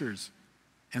pressures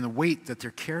and the weight that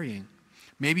they're carrying.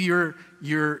 Maybe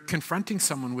you're confronting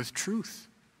someone with truth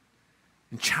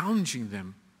and challenging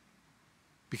them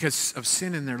because of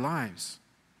sin in their lives.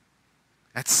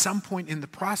 At some point in the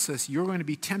process, you're going to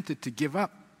be tempted to give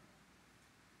up.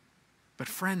 But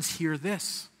friends, hear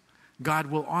this. God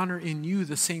will honor in you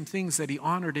the same things that he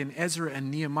honored in Ezra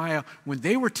and Nehemiah when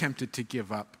they were tempted to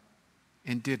give up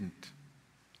and didn't.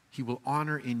 He will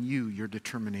honor in you your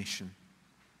determination.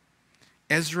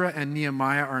 Ezra and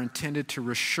Nehemiah are intended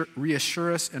to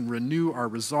reassure us and renew our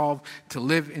resolve to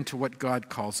live into what God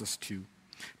calls us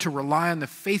to rely on the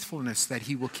faithfulness that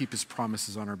he will keep his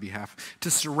promises on our behalf,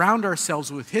 to surround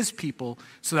ourselves with his people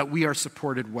so that we are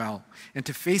supported well, and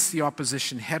to face the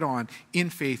opposition head on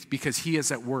in faith because he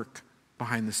is at work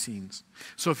behind the scenes.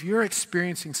 So if you're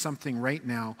experiencing something right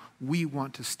now, we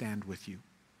want to stand with you.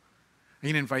 I'm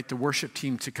going to invite the worship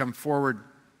team to come forward,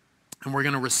 and we're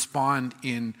going to respond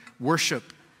in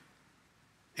worship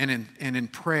and in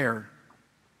prayer.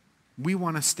 We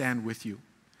want to stand with you.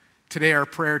 Today our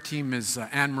prayer team is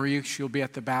Anne-Marie. She'll be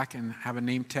at the back and have a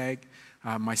name tag.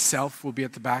 Myself will be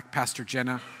at the back. Pastor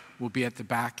Jenna will be at the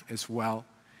back as well.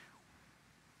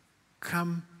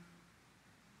 Come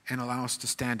and allow us to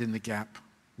stand in the gap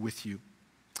with you.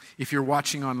 If you're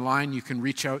watching online, you can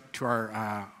reach out to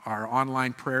our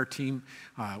online prayer team,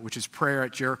 which is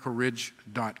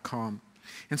prayer@jerichoridge.com.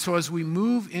 And so as we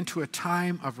move into a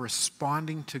time of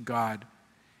responding to God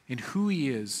in who he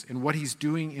is and what he's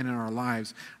doing in our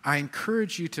lives, I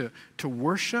encourage you to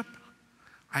worship.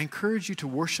 I encourage you to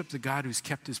worship the God who's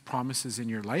kept his promises in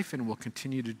your life and will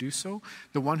continue to do so,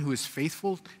 the one who is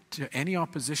faithful to any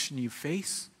opposition you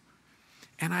face.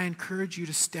 And I encourage you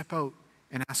to step out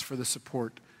and ask for the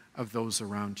support of those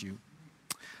around you.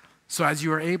 So as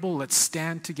you are able, let's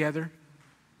stand together.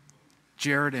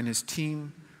 Jared and his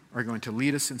team are going to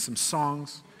lead us in some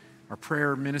songs. Our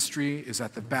prayer ministry is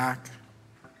at the back.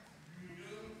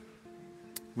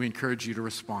 We encourage you to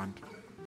respond.